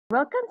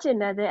Welcome to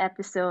another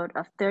episode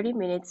of 30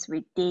 Minutes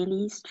with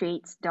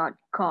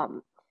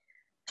DailyStraits.com.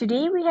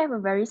 Today we have a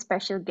very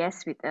special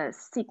guest with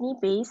us,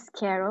 Sydney-based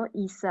Carole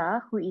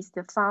Issa, who is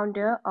the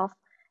founder of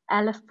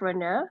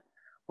Alephpreneur,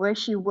 where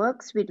she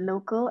works with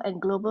local and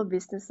global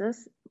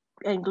businesses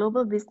and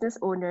global business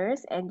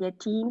owners and their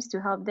teams to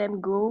help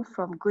them go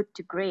from good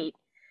to great.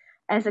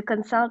 As a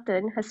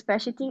consultant, her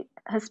specialty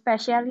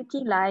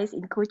lies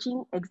in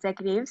coaching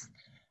executives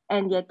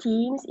and their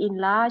teams in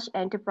large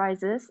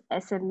enterprises,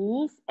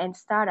 SMEs, and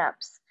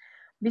startups.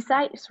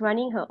 Besides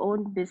running her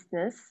own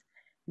business,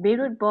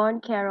 Beirut-born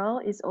Carole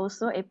is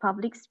also a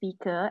public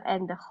speaker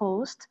and the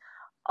host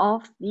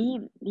of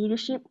the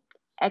Leadership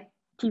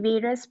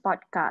Activators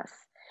podcast.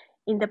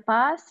 In the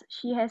past,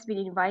 she has been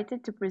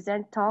invited to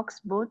present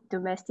talks both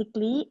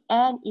domestically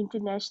and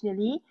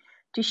internationally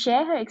to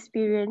share her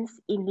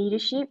experience in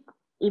leadership,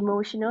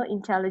 emotional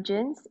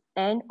intelligence,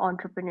 and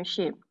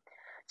entrepreneurship.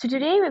 So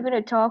today we're going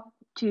to talk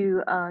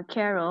to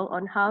Carole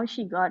on how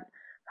she got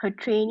her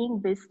training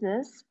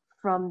business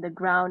from the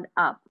ground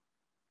up.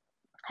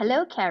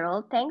 Hello,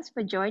 Carole. Thanks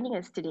for joining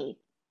us today.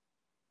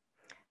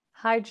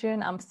 Hi,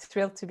 June. I'm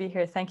thrilled to be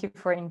here. Thank you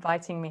for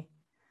inviting me.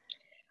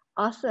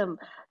 Awesome.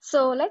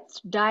 So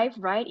let's dive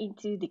right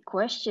into the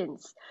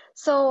questions.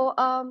 So,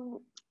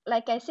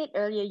 like I said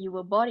earlier, you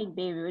were born in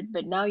Beirut,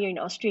 but now you're in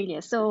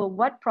Australia. So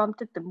what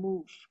prompted the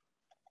move?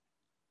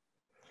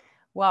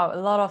 Wow,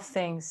 a lot of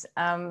things.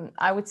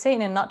 I would say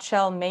in a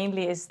nutshell,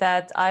 mainly is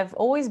that I've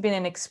always been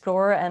an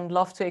explorer and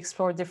love to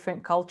explore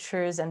different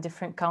cultures and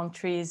different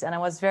countries. And I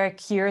was very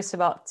curious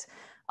about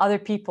other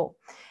people.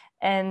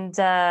 And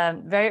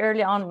very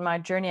early on in my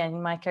journey and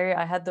in my career,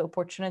 I had the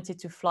opportunity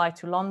to fly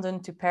to London,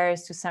 to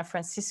Paris, to San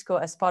Francisco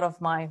as part of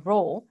my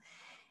role.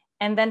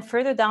 And then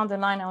further down the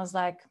line, I was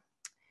like,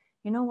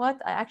 you know what?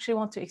 I actually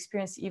want to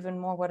experience even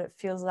more what it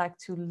feels like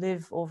to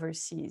live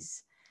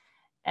overseas.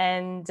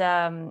 And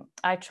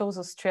I chose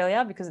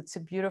Australia because it's a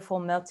beautiful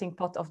melting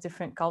pot of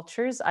different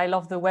cultures. I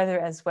love the weather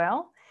as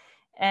well.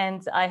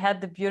 And I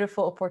had the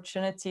beautiful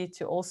opportunity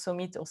to also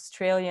meet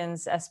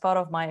Australians as part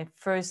of my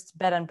first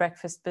bed and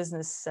breakfast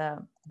business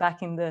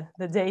back in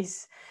the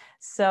days.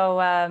 So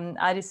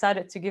I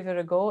decided to give it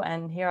a go,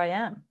 and here I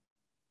am.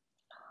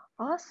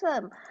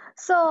 Awesome.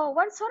 So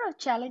what sort of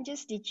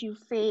challenges did you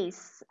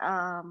face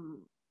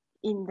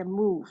in the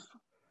move?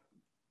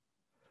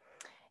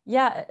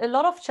 Yeah, a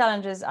lot of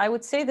challenges. I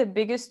would say the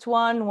biggest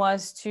one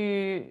was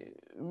to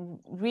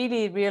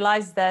really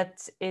realize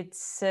that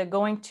it's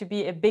going to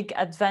be a big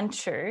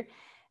adventure.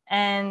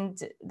 And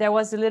there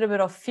was a little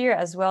bit of fear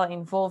as well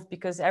involved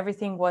because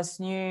everything was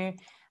new.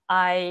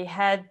 I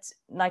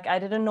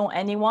didn't know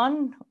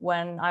anyone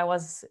when I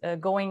was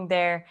going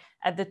there.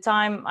 At the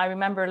time, I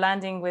remember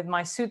landing with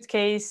my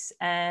suitcase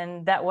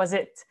and that was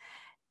it.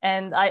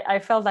 And I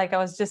felt like I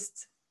was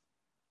just,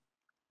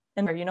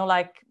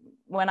 like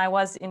when I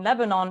was in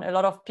Lebanon, a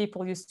lot of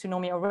people used to know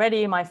me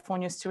already. My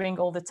phone used to ring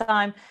all the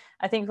time.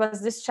 I think it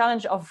was this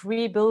challenge of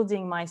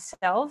rebuilding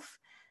myself,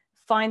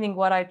 finding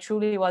what I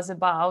truly was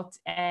about,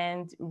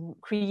 and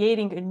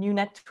creating a new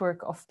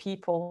network of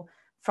people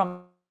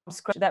from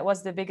scratch. That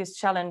was the biggest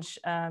challenge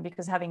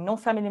because having no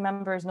family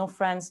members, no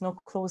friends, no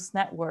close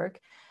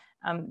network.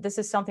 This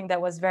is something that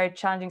was very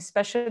challenging,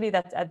 especially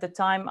that at the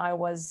time I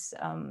was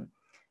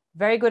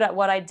very good at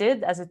what I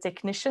did as a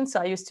technician. So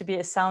I used to be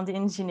a sound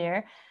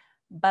engineer,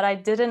 but I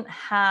didn't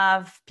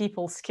have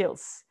people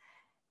skills.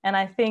 And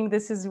I think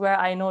this is where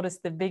I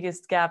noticed the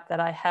biggest gap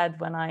that I had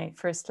when I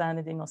first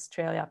landed in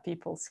Australia,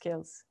 people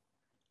skills.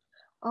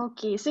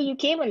 Okay, so you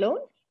came alone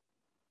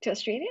to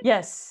Australia?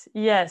 Yes.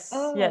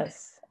 Oh,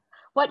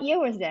 what year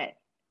was that?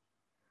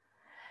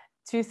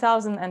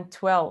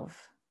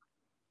 2012.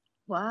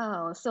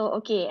 Wow. So,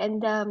 okay,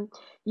 and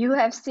you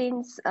have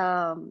since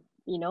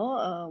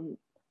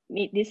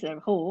made this a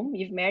home.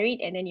 You've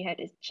married and then you had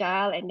a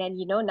child and then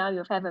now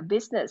you have a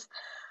business.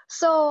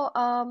 So,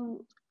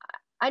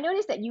 I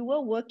noticed that you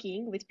were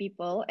working with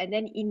people and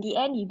then in the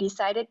end you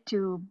decided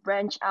to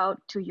branch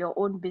out to your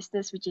own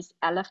business, which is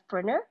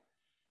Alephpreneur.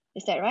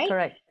 Is that right?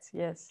 Correct.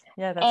 Yes.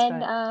 Yeah, that's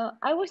And right.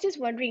 I was just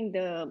wondering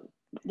the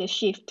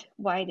shift.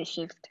 Why the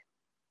shift?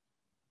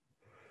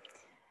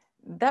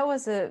 That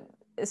was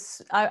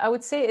I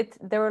would say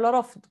there were a lot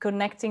of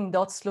connecting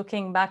dots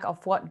looking back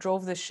of what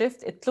drove the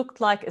shift. It looked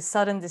like a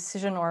sudden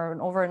decision or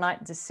an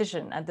overnight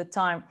decision at the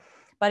time.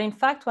 But in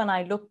fact, when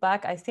I look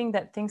back, I think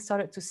that things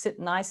started to sit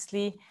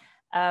nicely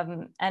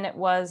and it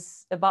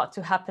was about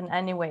to happen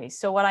anyway.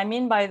 So what I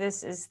mean by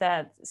this is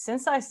that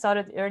since I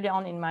started early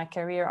on in my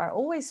career, I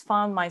always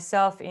found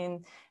myself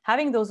in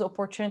having those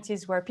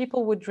opportunities where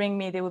people would ring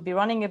me, they would be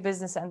running a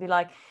business and be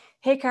like,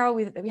 hey, Carole,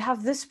 we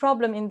have this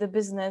problem in the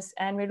business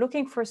and we're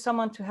looking for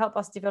someone to help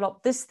us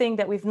develop this thing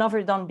that we've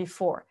never done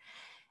before.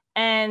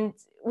 And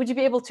would you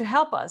be able to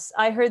help us?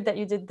 I heard that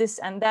you did this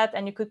and that,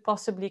 and you could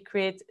possibly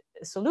create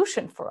a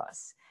solution for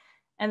us.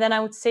 And then I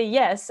would say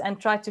yes and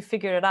try to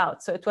figure it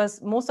out. So it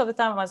was most of the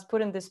time I was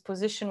put in this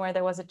position where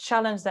there was a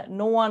challenge that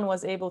no one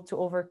was able to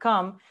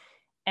overcome.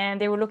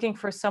 And they were looking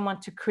for someone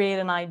to create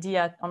an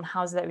idea on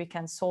how that we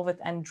can solve it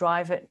and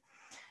drive it.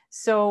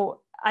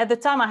 So at the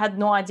time I had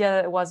no idea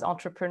that it was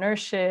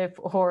entrepreneurship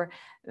or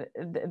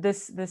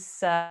this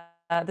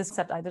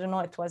concept. I didn't know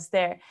it was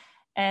there.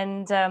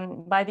 And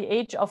by the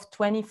age of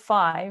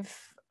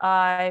 25,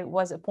 I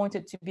was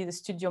appointed to be the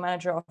studio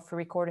manager of a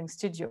recording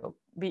studio.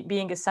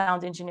 Being a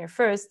sound engineer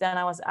first, then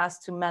I was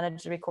asked to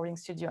manage the recording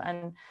studio.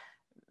 And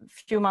a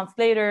few months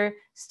later,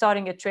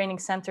 starting a training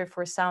center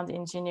for sound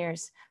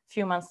engineers. A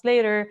few months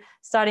later,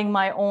 starting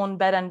my own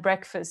bed and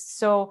breakfast.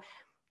 So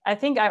I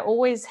think I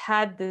always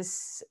had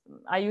this,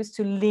 I used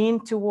to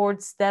lean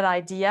towards that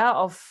idea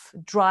of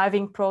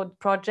driving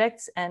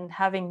projects and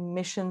having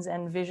missions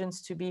and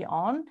visions to be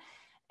on.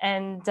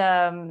 And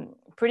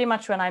pretty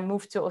much when I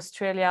moved to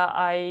Australia,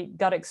 I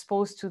got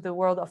exposed to the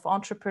world of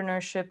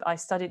entrepreneurship. I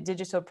studied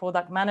digital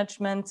product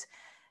management,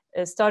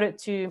 started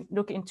to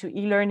look into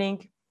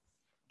e-learning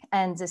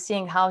and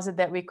seeing how is it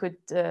that we could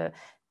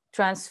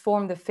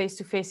transform the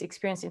face-to-face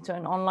experience into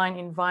an online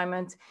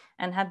environment,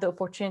 and had the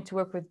opportunity to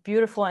work with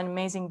beautiful and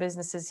amazing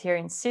businesses here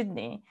in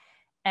Sydney.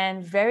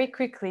 And very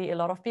quickly, a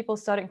lot of people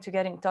starting to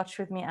get in touch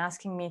with me,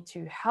 asking me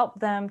to help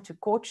them, to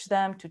coach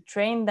them, to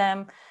train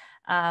them,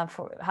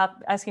 for help,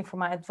 asking for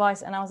my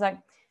advice. And I was like,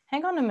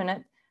 hang on a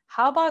minute,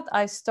 how about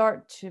I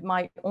start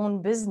my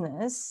own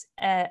business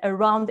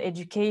around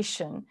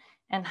education?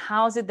 And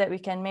how is it that we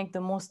can make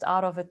the most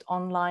out of it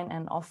online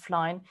and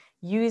offline,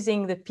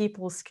 using the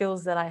people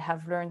skills that I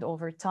have learned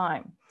over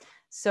time?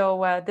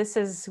 So this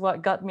is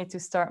what got me to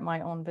start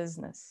my own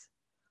business.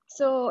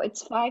 So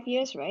it's 5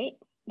 years, right?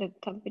 The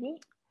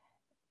company?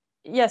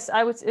 Yes,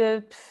 I would,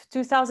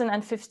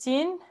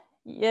 2015.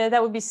 Yeah,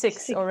 that would be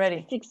six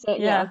already.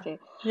 Yeah, okay.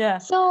 Yeah.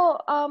 So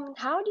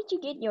how did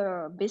you get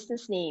your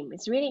business name?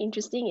 It's really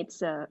interesting.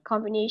 It's a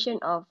combination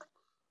of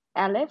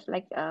Aleph,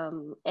 like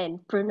and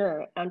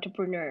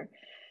entrepreneur.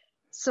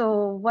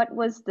 So what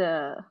was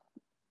the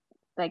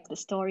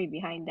story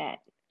behind that?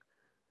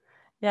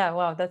 Yeah,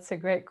 wow, that's a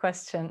great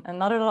question. And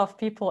not a lot of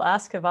people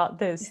ask about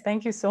this.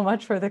 Thank you so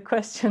much for the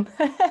question.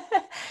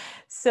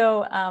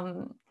 So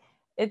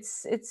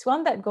it's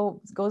one that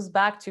goes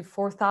back to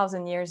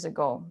 4,000 years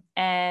ago.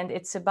 And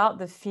it's about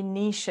the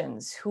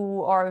Phoenicians,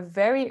 who are a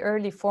very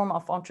early form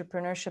of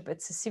entrepreneurship.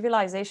 It's a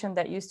civilization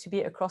that used to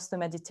be across the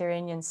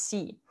Mediterranean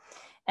Sea.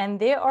 And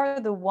they are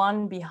the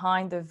one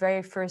behind the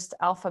very first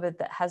alphabet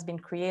that has been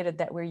created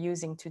that we're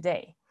using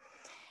today.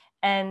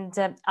 And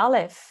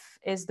Aleph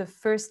is the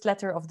first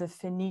letter of the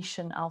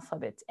Phoenician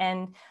alphabet.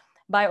 And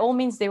by all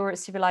means, they were a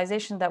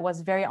civilization that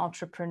was very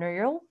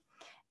entrepreneurial.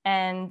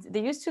 And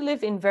they used to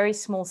live in very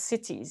small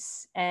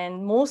cities.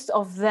 And most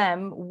of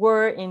them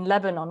were in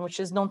Lebanon, which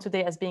is known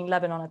today as being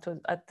Lebanon.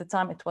 At the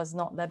time, it was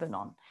not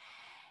Lebanon.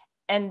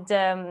 And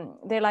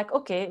they're like,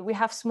 okay, we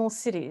have small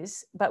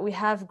cities, but we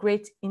have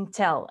great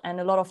intel and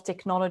a lot of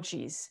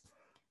technologies.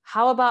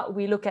 How about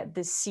we look at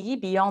the sea,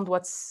 beyond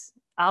what's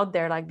out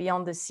there, like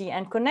beyond the sea,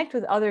 and connect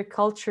with other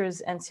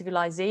cultures and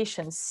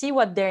civilizations, see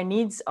what their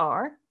needs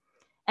are,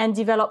 and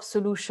develop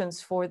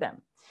solutions for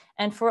them.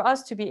 And for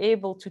us to be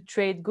able to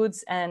trade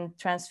goods and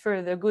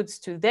transfer the goods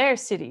to their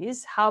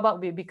cities, how about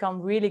we become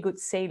really good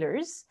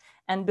sailors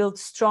and build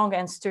strong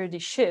and sturdy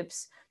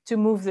ships to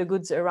move the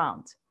goods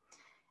around?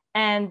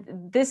 And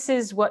this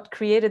is what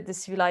created the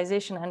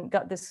civilization and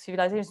got this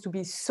civilization to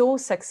be so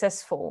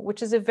successful,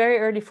 which is a very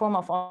early form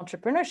of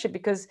entrepreneurship,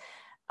 because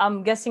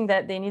I'm guessing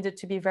that they needed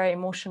to be very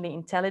emotionally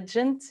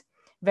intelligent,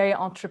 very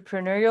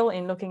entrepreneurial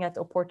in looking at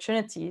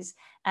opportunities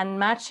and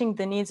matching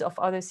the needs of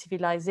other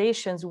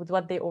civilizations with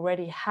what they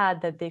already had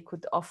that they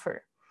could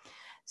offer.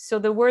 So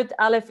the word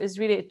Aleph is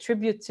really a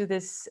tribute to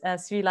this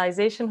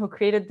civilization who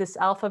created this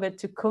alphabet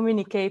to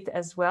communicate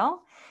as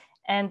well.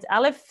 And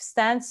Aleph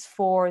stands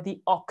for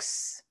the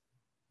ox,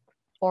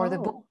 or the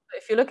bull.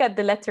 If you look at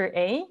the letter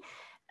A,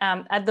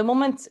 at the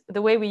moment,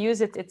 the way we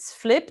use it, it's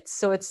flipped.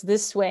 So it's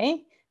this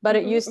way, but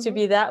it used to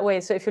be that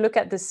way. So if you look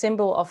at the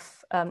symbol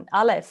of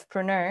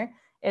Alephpreneur,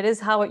 it is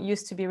how it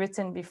used to be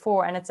written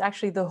before. And it's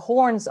actually the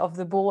horns of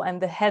the bull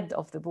and the head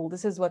of the bull.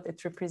 This is what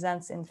it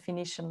represents in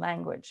Phoenician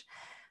language.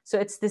 So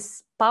it's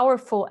this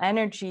powerful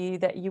energy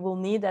that you will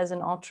need as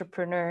an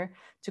entrepreneur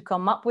to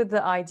come up with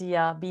the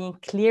idea, being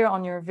clear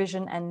on your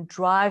vision and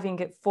driving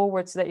it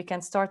forward so that you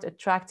can start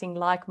attracting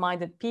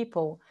like-minded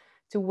people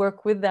to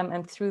work with them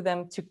and through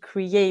them to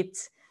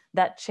create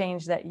that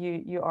change that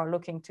you are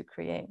looking to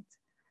create.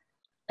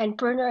 And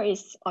preneur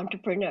is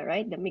entrepreneur,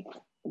 right?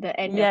 The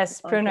end.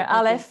 Yes, preneur,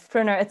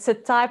 Alephpreneur. It's a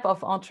type of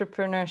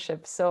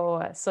entrepreneurship.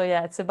 So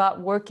yeah, it's about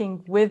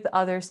working with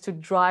others to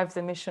drive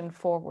the mission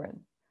forward.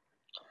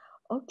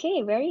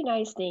 Okay, very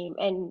nice name.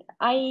 And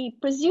I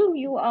presume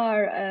you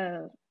are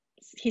a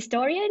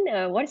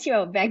historian. What's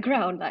your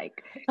background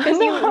like? Because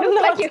you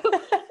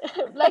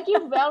look like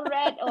you're well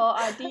read, or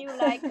do you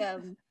like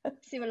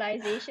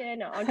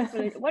civilization or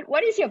entrepreneur?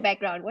 What is your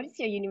background? What is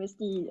your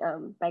university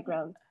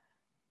background?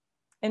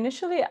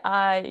 Initially,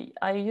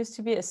 I used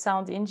to be a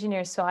sound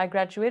engineer, so I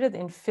graduated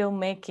in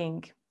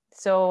filmmaking.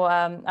 So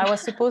I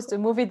was supposed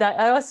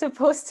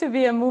to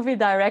be a movie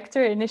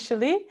director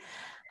initially.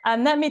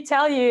 And let me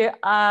tell you,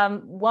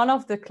 one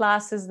of the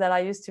classes that I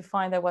used to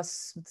find that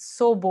was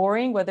so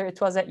boring, whether it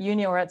was at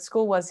uni or at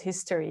school, was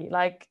history.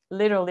 Like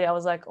literally, I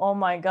was like, oh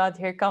my God,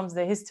 here comes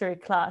the history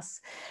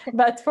class.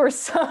 But for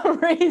some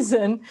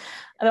reason,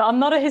 I'm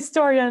not a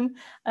historian,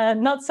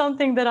 not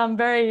something that I'm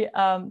very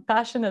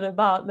passionate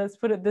about, let's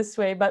put it this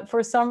way. But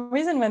for some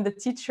reason, when the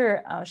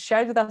teacher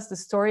shared with us the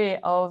story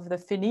of the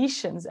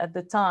Phoenicians at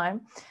the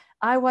time,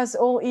 I was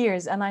all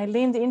ears and I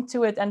leaned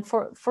into it. And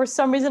for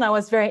some reason, I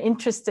was very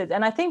interested.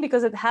 And I think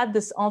because it had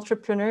this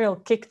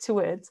entrepreneurial kick to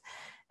it,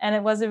 and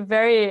it was a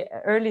very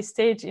early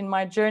stage in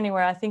my journey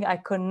where I think I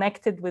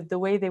connected with the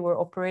way they were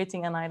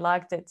operating and I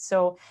liked it.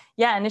 So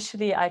yeah,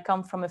 initially I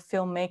come from a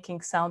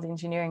filmmaking, sound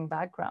engineering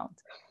background.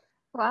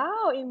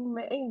 Wow,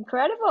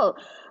 incredible.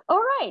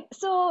 All right.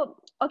 So,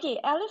 okay,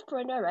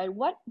 Alephpreneur, right?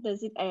 What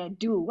does it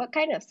do? What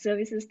kind of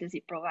services does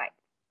it provide?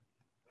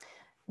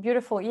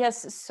 Beautiful.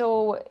 Yes.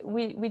 So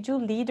we do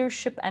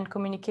leadership and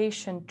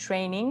communication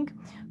training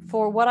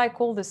for what I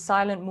call the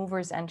silent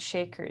movers and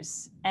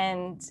shakers.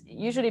 And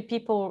usually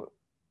people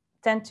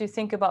tend to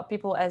think about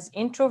people as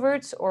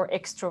introverts or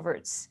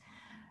extroverts.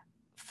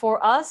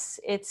 For us,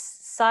 it's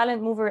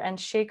silent mover and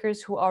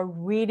shakers who are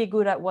really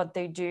good at what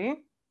they do.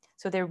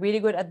 So they're really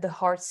good at the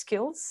hard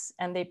skills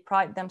and they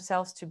pride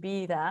themselves to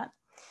be that.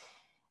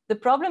 The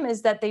problem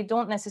is that they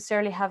don't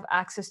necessarily have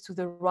access to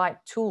the right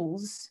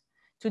tools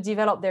to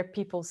develop their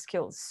people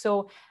skills.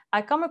 So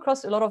I come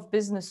across a lot of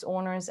business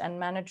owners and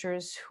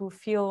managers who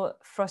feel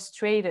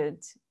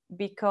frustrated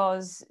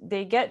because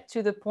they get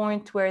to the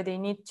point where they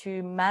need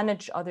to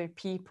manage other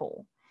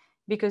people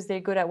because they're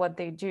good at what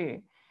they do,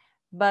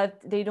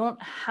 but they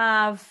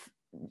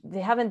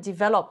haven't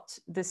developed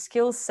the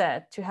skill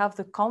set to have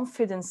the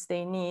confidence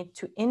they need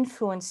to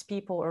influence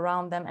people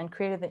around them and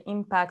create the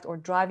impact or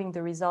driving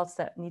the results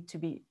that need to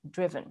be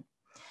driven.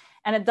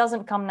 And it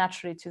doesn't come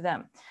naturally to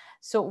them.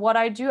 So what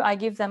I do, I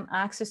give them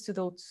access to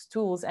those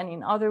tools, and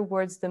in other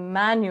words, the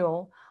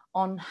manual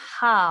on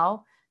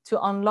how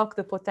to unlock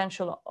the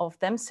potential of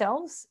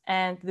themselves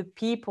and the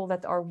people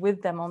that are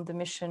with them on the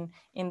mission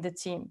in the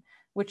team,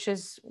 which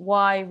is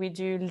why we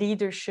do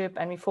leadership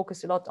and we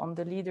focus a lot on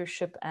the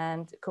leadership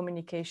and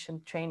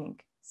communication training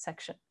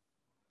section.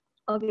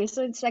 Okay,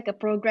 so it's like a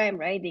program,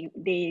 right?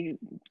 You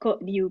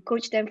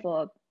coach them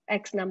for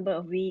X number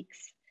of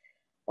weeks,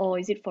 or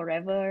is it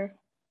forever?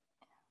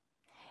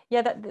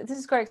 Yeah, this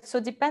is correct.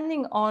 So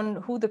depending on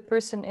who the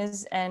person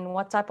is and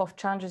what type of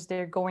challenges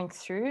they're going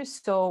through.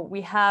 So we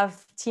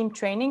have team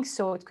training.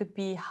 So it could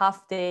be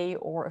half day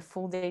or a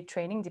full day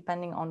training,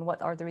 depending on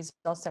what are the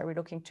results that we're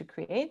looking to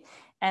create.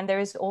 And there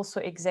is also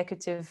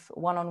executive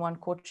one-on-one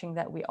coaching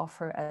that we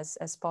offer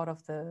as part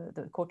of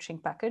the coaching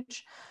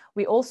package.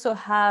 We also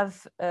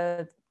have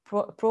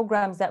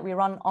programs that we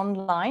run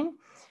online,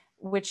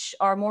 which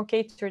are more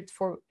catered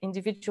for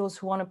individuals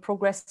who want to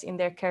progress in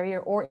their career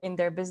or in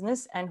their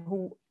business and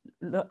who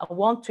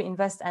want to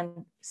invest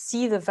and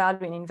see the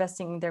value in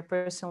investing in their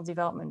personal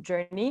development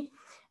journey.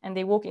 And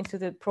they walk into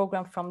the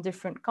program from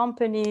different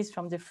companies,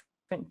 from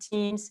different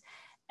teams,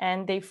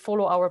 and they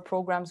follow our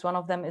programs. One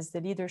of them is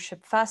the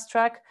Leadership Fast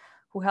Track,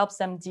 who helps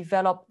them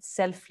develop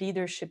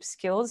self-leadership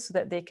skills so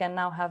that they can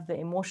now have the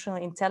emotional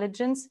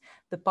intelligence,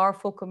 the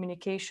powerful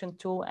communication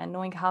tool, and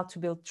knowing how to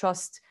build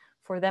trust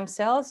for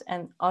themselves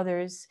and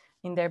others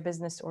in their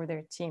business or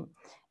their team.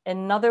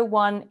 Another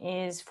one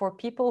is for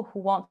people who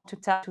want to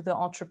tap to the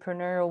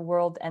entrepreneurial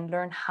world and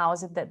learn how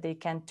is it that they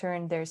can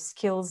turn their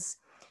skills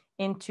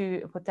into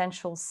a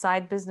potential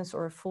side business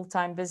or a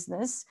full-time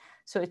business.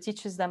 So it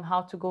teaches them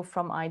how to go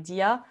from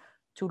idea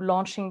to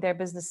launching their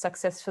business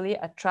successfully,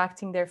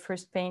 attracting their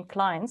first paying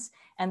clients,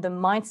 and the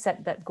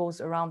mindset that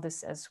goes around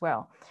this as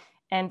well.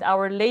 And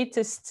our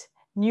latest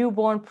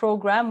newborn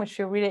program, which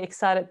we're really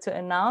excited to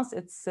announce,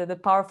 it's the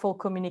Powerful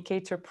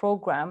Communicator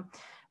program,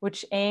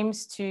 which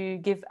aims to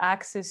give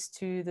access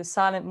to the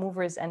silent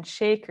movers and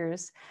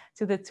shakers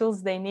to the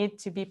tools they need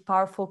to be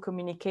powerful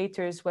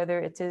communicators, whether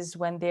it is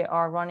when they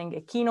are running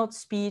a keynote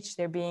speech,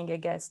 they're being a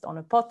guest on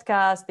a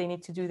podcast, they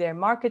need to do their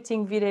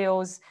marketing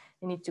videos,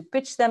 they need to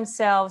pitch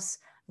themselves,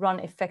 run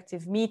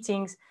effective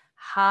meetings,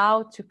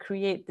 how to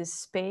create this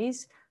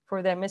space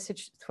for their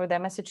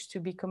message to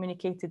be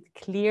communicated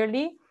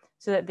clearly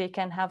so that they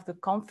can have the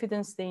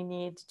confidence they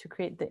need to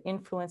create the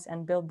influence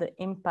and build the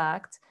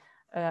impact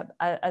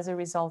as a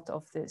result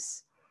of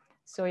this.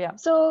 So yeah.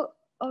 So,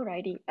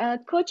 alrighty.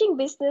 Coaching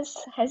business,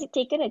 has it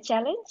taken a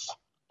challenge?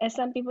 As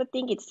some people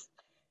think it's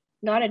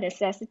not a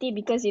necessity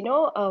because,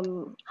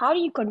 how do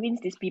you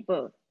convince these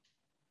people?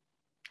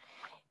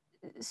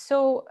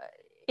 So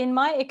in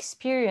my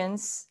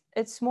experience,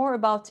 it's more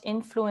about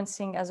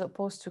influencing as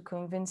opposed to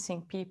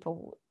convincing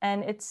people.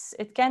 And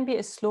it can be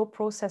a slow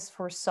process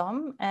for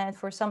some, and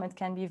for some it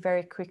can be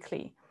very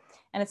quickly.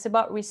 And it's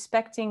about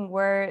respecting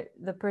where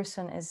the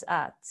person is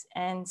at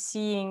and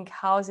seeing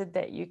how is it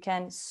that you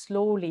can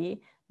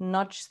slowly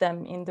nudge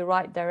them in the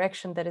right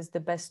direction that is the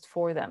best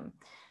for them.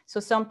 So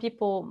some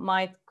people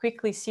might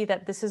quickly see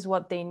that this is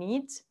what they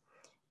need,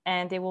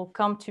 and they will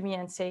come to me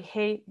and say,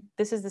 hey,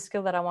 this is the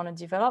skill that I want to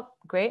develop.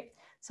 Great.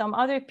 Some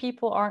other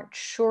people aren't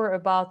sure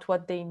about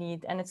what they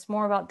need, and it's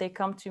more about they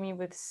come to me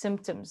with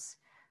symptoms.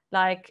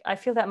 Like, I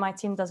feel that my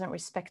team doesn't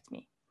respect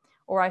me,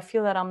 or I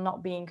feel that I'm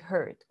not being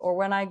heard. Or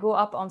when I go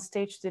up on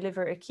stage to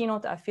deliver a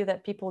keynote, I feel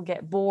that people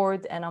get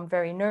bored and I'm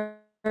very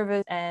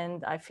nervous,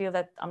 and I feel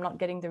that I'm not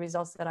getting the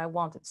results that I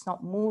want. It's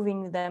not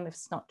moving them,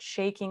 it's not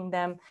shaking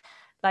them.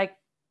 Like,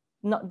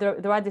 not, the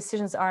right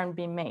decisions aren't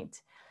being made.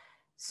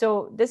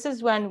 So this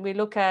is when we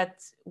look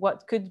at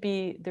what could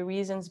be the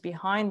reasons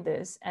behind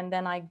this, and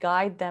then I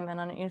guide them and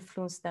I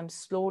influence them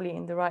slowly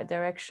in the right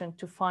direction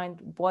to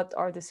find what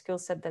are the skill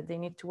set that they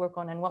need to work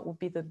on and what would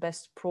be the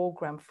best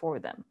program for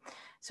them.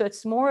 So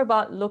it's more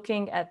about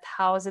looking at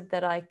how is it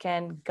that I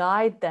can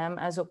guide them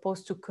as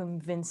opposed to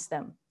convince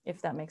them,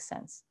 if that makes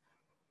sense.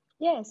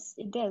 Yes,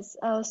 it does.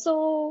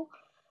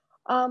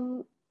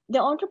 Um,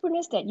 the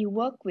entrepreneurs that you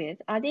work with,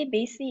 are they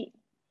basically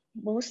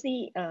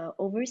mostly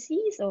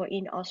overseas or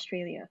in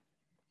Australia?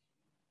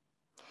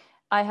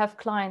 I have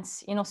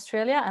clients in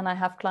Australia and I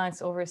have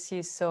clients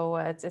overseas, so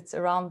it's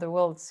around the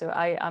world. So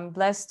I'm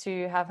blessed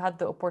to have had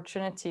the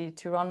opportunity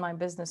to run my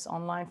business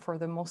online for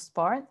the most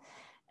part.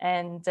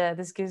 And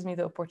this gives me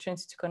the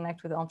opportunity to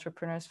connect with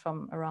entrepreneurs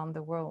from around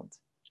the world.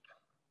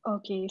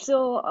 Okay,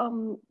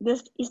 so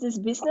this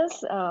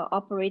business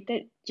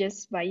operated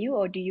just by you,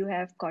 or do you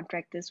have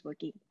contractors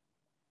working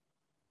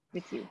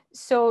with you?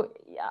 So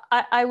yeah,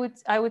 I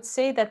would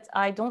say that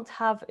I don't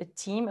have a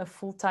team, a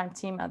full-time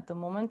team at the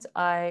moment.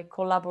 I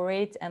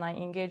collaborate and I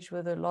engage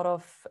with a lot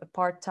of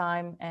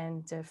part-time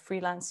and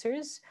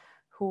freelancers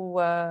who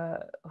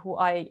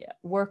I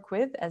work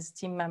with as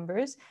team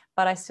members,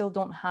 but I still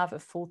don't have a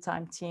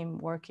full-time team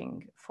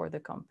working for the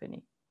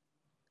company.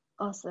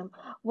 Awesome.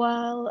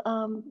 Well,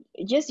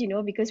 just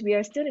because we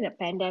are still in a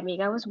pandemic,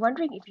 I was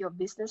wondering if your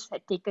business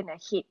had taken a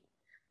hit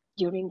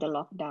during the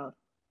lockdown.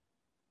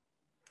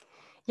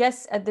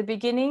 Yes, at the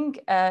beginning,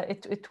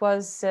 it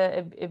was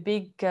a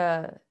big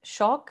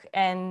shock,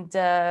 and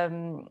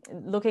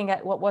looking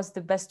at what was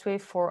the best way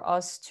for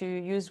us to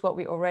use what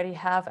we already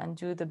have and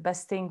do the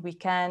best thing we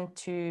can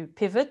to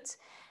pivot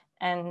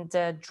and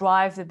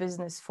drive the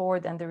business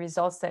forward and the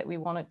results that we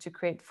wanted to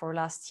create for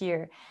last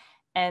year.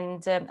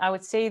 And I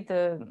would say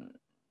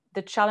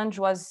the challenge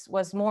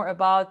was more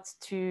about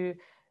to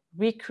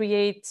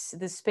recreate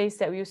the space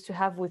that we used to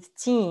have with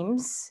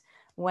teams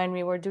when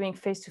we were doing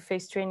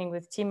face-to-face training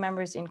with team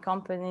members in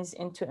companies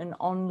into an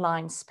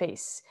online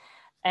space.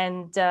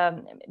 And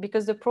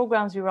because the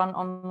programs we run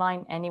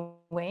online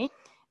anyway,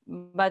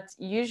 but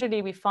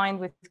usually we find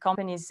with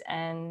companies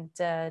and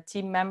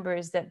team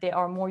members that they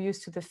are more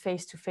used to the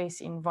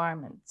face-to-face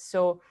environment.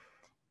 So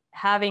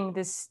having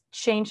this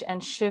change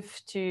and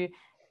shift to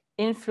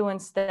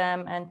influence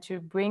them and to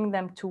bring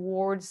them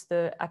towards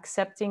the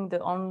accepting the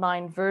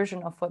online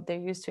version of what they're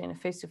used to in a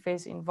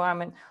face-to-face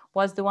environment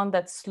was the one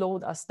that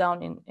slowed us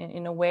down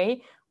in a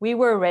way. We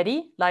were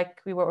ready,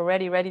 like we were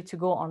already ready to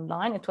go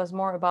online. It was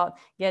more about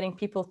getting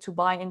people to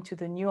buy into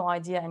the new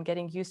idea and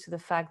getting used to the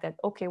fact that,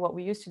 okay, what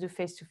we used to do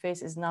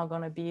face-to-face is now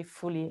going to be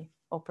fully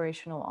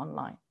operational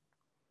online.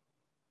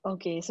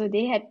 Okay, so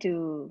they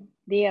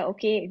are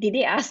okay. Did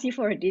they ask you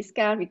for a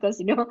discount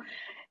because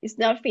it's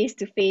not face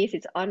to face,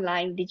 it's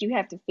online? Did you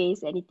have to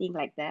face anything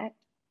like that?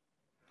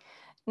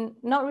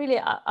 Not really.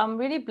 I'm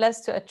really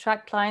blessed to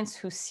attract clients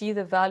who see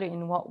the value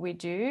in what we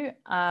do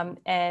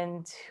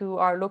and who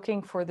are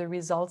looking for the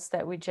results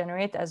that we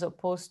generate as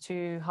opposed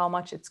to how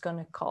much it's going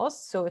to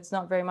cost. So it's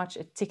not very much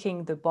a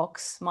ticking the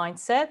box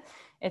mindset.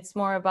 It's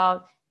more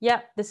about,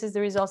 yeah, this is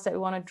the results that we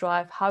want to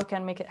drive. How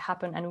can we make it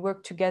happen and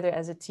work together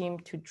as a team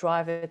to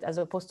drive it as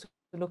opposed to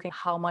looking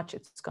how much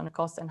it's going to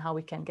cost and how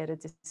we can get a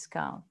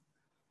discount.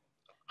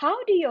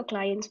 How do your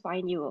clients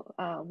find you?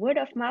 Word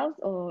of mouth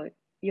or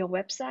your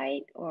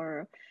website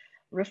or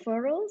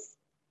referrals?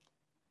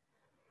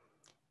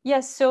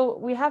 Yes, so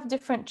we have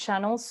different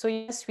channels. So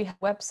yes, we have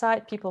a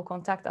website. People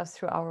contact us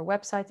through our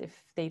website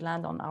if they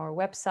land on our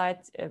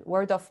website.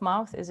 Word of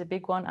mouth is a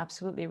big one,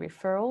 absolutely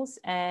referrals.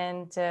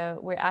 And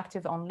we're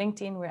active on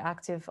LinkedIn. We're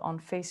active on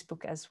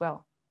Facebook as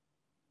well.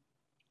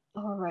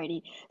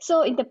 Alrighty.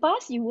 So in the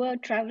past, you were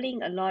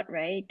traveling a lot,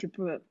 right,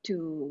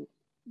 to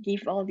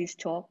give all these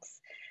talks,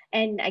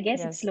 and I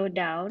guess it Yes. slowed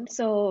down.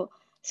 So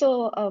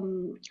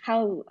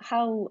how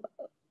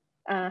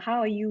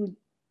are you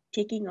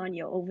taking on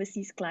your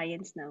overseas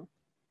clients now?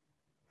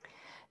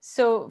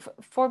 So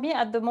for me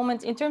at the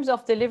moment, in terms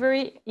of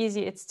delivery,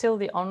 easy. It's still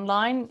the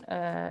online.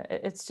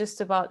 It's just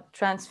about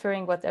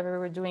transferring whatever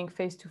we're doing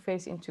face to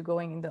face into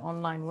going in the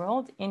online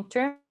world. In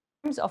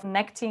terms of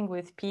connecting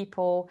with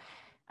people,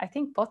 I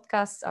think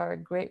podcasts are a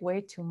great way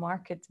to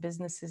market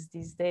businesses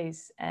these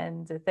days.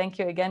 And thank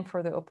you again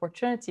for the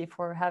opportunity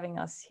for having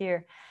us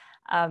here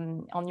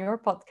on your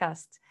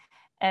podcast.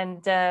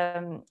 And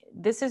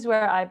this is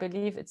where I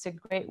believe it's a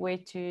great way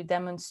to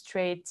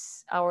demonstrate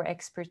our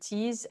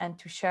expertise and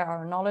to share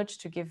our knowledge,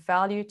 to give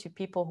value to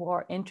people who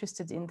are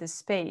interested in this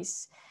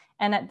space,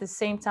 and at the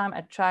same time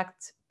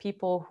attract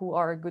people who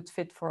are a good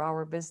fit for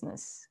our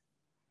business.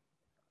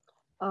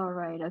 All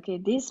right. Okay.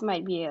 This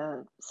might be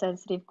a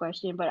sensitive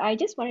question, but I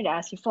just wanted to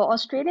ask you for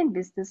Australian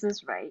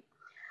businesses, right?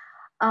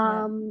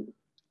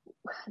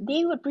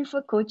 they would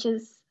prefer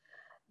coaches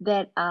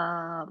that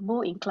are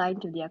more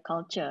inclined to their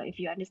culture, if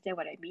you understand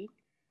what I mean.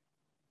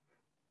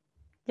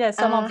 Yeah,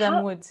 some of them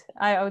How would.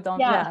 I would don't.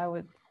 yeah Yeah, I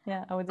would.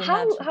 Yeah, I would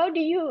how imagine.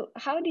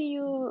 how do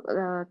you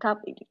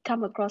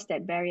come across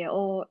that barrier,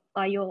 or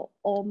are your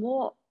or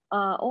more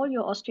all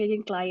your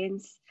Australian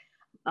clients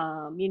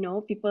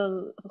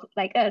people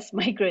like us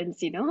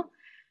migrants,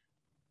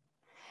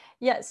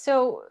 Yeah.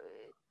 So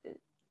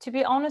to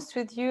be honest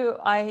with you,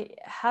 I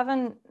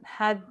haven't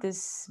had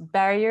this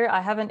barrier.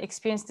 I haven't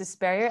experienced this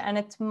barrier, and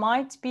it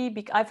might be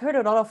because I've heard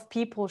a lot of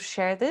people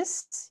share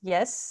this.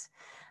 Yes,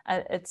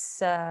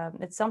 it's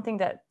something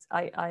that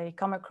I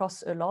come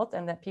across a lot,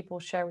 and that people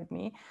share with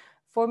me.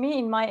 For me,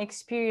 in my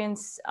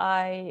experience,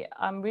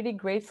 I'm really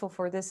grateful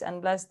for this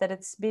and blessed that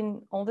it's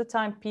been all the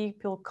time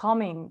people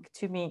coming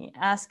to me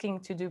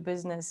asking to do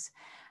business.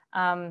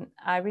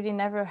 I really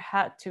never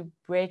had to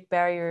break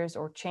barriers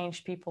or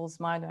change people's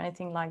mind or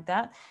anything like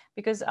that,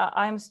 because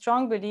I'm a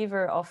strong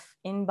believer of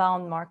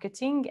inbound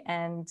marketing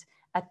and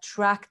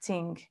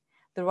attracting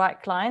the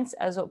right clients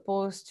as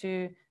opposed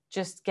to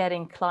just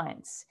getting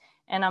clients.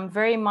 And I'm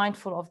very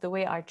mindful of the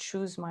way I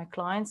choose my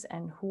clients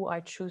and who I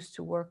choose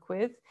to work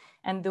with,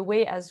 and the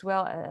way as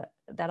well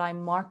that I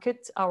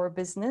market our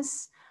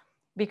business,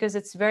 because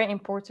it's very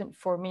important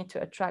for me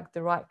to attract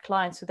the right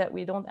clients so that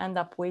we don't end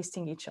up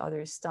wasting each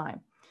other's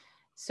time.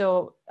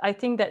 So I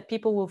think that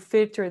people will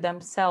filter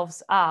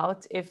themselves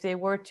out if they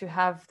were to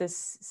have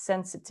this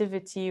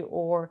sensitivity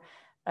or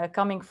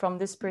coming from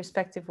this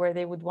perspective where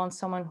they would want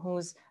someone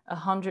who's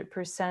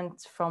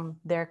 100% from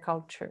their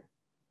culture.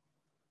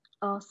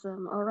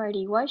 Awesome.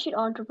 Alrighty. Why should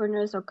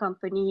entrepreneurs or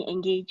company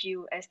engage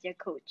you as their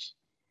coach?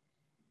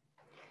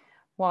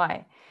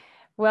 Why?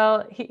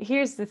 Well,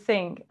 here's the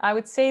thing. I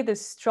would say the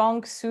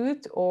strong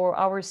suit or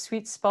our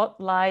sweet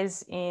spot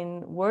lies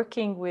in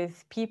working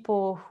with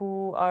people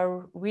who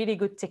are really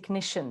good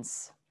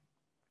technicians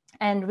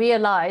and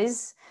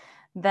realize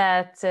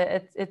that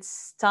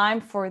it's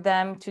time for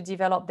them to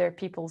develop their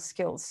people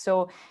skills.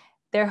 So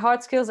their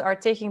hard skills are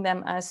taking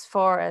them as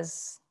far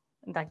as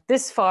like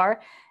this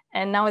far,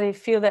 and now they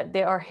feel that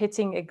they are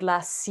hitting a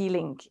glass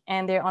ceiling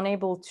and they're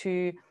unable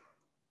to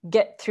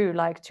get through,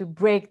 like to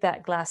break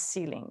that glass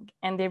ceiling.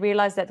 And they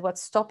realize that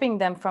what's stopping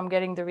them from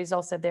getting the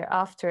results that they're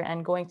after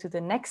and going to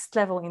the next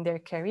level in their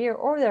career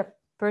or their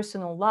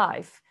personal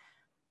life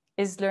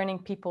is learning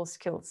people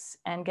skills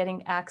and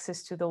getting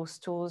access to those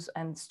tools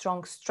and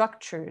strong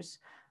structures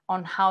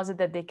on how is it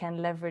that they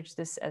can leverage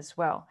this as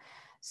well.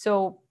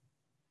 So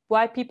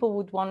why people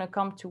would want to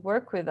come to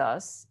work with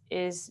us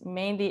is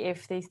mainly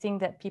if they think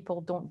that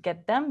people don't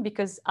get them,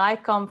 because I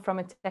come from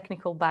a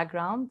technical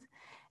background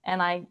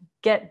and I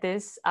get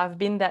this. I've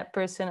been that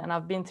person and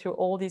I've been through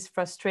all these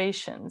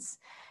frustrations,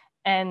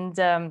 and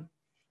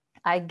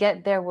I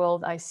get their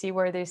world. I see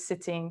where they're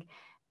sitting,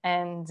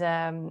 and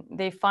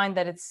they find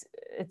that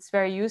it's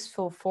very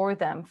useful for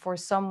them, for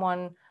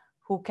someone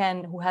who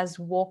has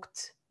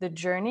walked the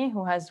journey,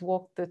 who has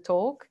walked the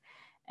talk,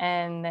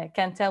 and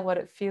can tell what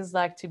it feels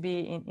like to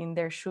be in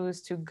their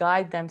shoes, to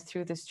guide them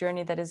through this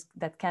journey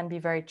that can be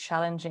very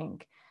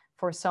challenging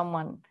for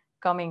someone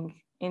coming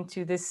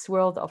into this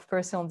world of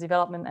personal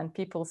development and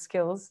people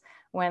skills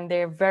when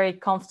they're very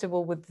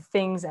comfortable with the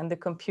things and the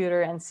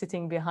computer and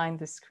sitting behind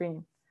the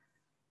screen.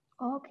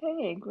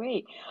 Okay,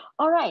 great.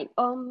 All right.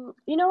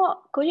 You know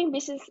what? Coding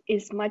business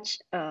is much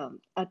a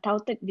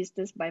touted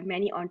business by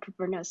many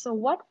entrepreneurs. So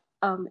what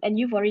and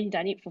you've already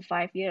done it for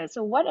 5 years.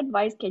 So what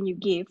advice can you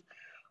give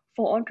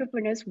for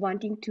entrepreneurs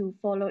wanting to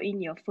follow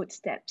in your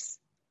footsteps?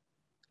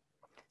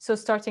 So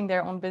starting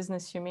their own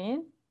business, you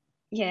mean?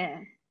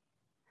 Yeah.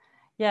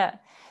 Yeah.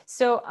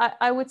 So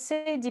I would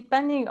say,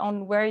 depending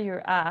on where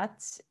you're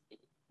at,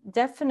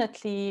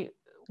 definitely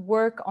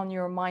work on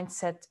your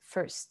mindset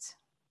first.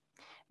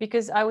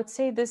 Because I would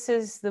say this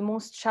is the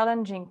most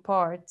challenging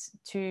part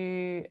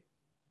to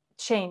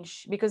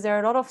change, because there are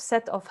a lot of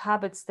set of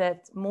habits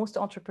that most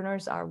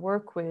entrepreneurs I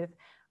work with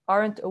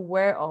aren't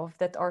aware of,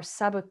 that are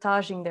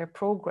sabotaging their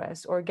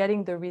progress or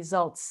getting the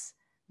results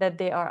that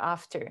they are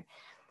after.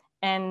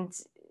 And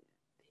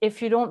if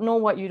you don't know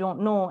what you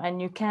don't know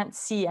and you can't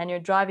see and you're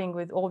driving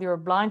with all your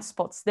blind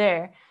spots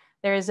there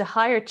is a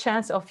higher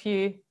chance of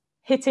you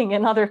hitting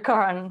another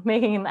car and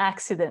making an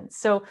accident.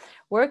 So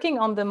working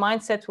on the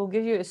mindset will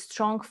give you a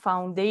strong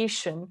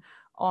foundation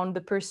on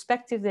the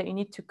perspective that you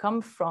need to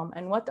come from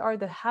and what are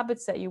the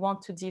habits that you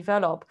want to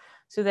develop,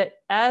 so that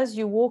as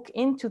you walk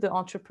into the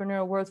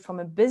entrepreneurial world from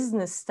a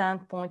business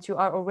standpoint, you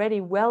are already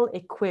well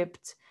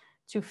equipped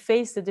to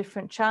face the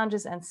different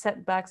challenges and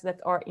setbacks that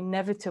are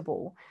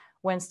inevitable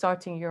when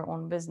starting your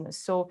own business.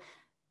 So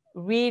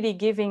really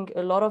giving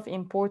a lot of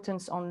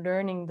importance on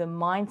learning the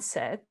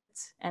mindset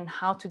and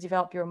how to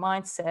develop your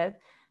mindset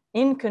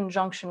in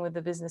conjunction with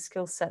the business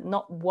skill set,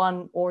 not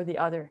one or the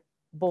other,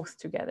 both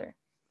together.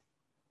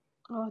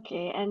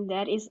 Okay, and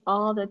that is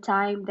all the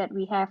time that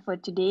we have for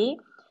today.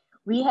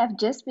 We have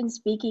just been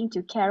speaking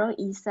to Carole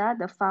Issa,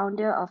 the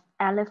founder of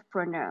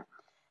Alephpreneur.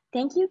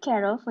 Thank you,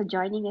 Carole, for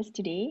joining us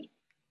today.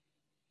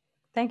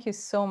 Thank you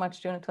so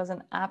much, June. It was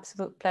an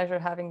absolute pleasure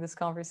having this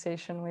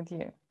conversation with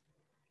you.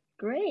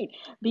 Great.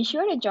 Be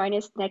sure to join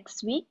us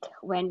next week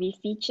when we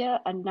feature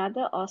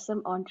another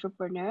awesome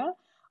entrepreneur,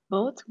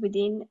 both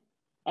within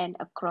and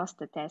across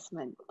the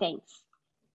Tasman. Thanks.